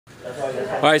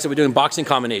All right, so we're doing boxing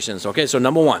combinations. Okay, so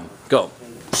number one, go.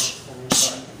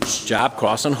 Jab,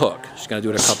 cross, and hook. Just gonna do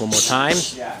it a couple more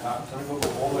times.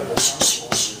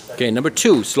 Okay, number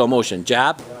two, slow motion.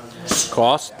 Jab,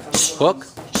 cross, hook,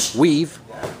 weave,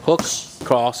 hook,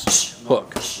 cross,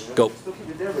 hook. Go.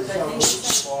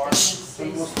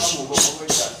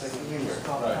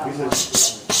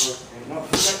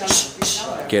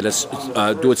 Okay, let's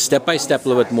do it step by step, a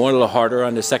little bit more, a little harder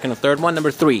on the second and third one.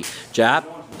 Number three, jab,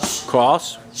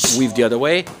 cross, weave the other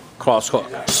way, cross, hook.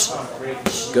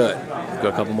 Good. Go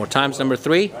a couple more times. Number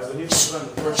three.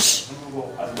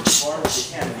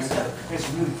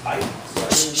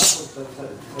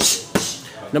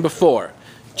 Number four,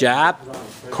 jab,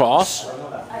 cross,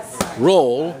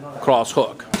 roll, cross,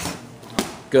 hook.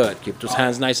 Good. Keep those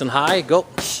hands nice and high. Go.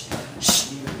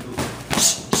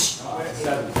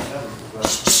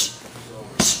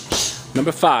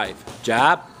 Number five,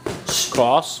 jab,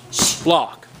 cross,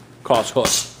 block, cross, hook.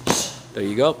 There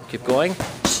you go. Keep going.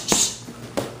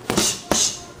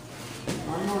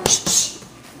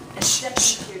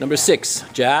 Number six,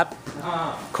 jab,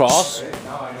 cross,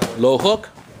 low hook,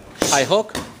 high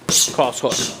hook, cross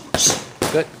hook.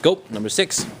 Good. Go. Number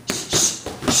six.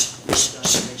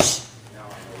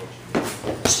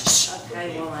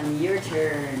 Okay, well, on your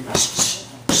turn.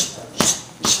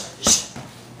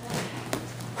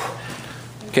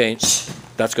 Okay,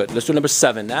 that's good. Let's do number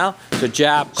seven now. So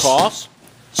jab, cross,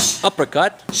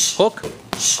 uppercut, hook,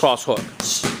 cross, hook.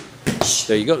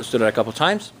 There you go. Let's do that a couple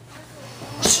times.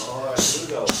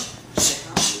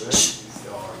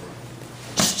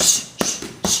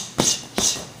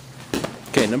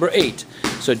 Okay, number eight.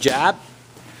 So jab,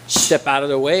 step out of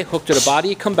the way, hook to the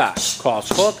body, come back. Cross,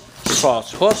 hook,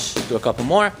 do a couple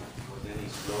more.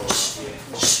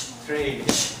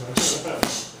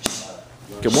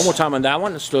 Okay, one more time on that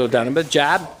one. Let's slow it down a bit.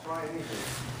 Jab,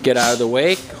 get out of the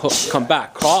way, hook, come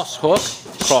back. Cross, hook,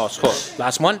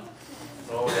 Last one.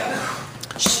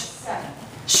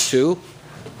 Two.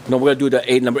 No, we're gonna do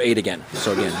the number eight again.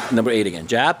 So again, number eight again.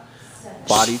 Jab,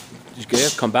 body,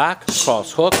 good, come back.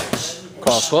 Cross, hook.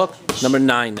 Number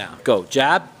nine now. Go.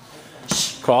 Jab,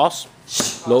 cross,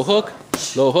 low hook,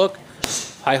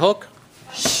 high hook,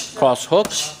 cross hook.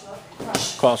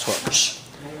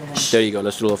 There you go.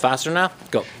 Let's do a little faster now.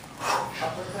 Go.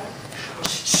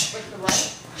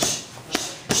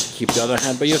 Keep the other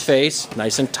hand by your face,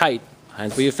 nice and tight.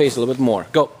 Hands by your face a little bit more.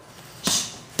 Go.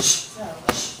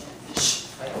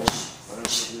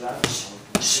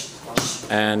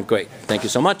 And great. Thank you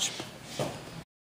so much.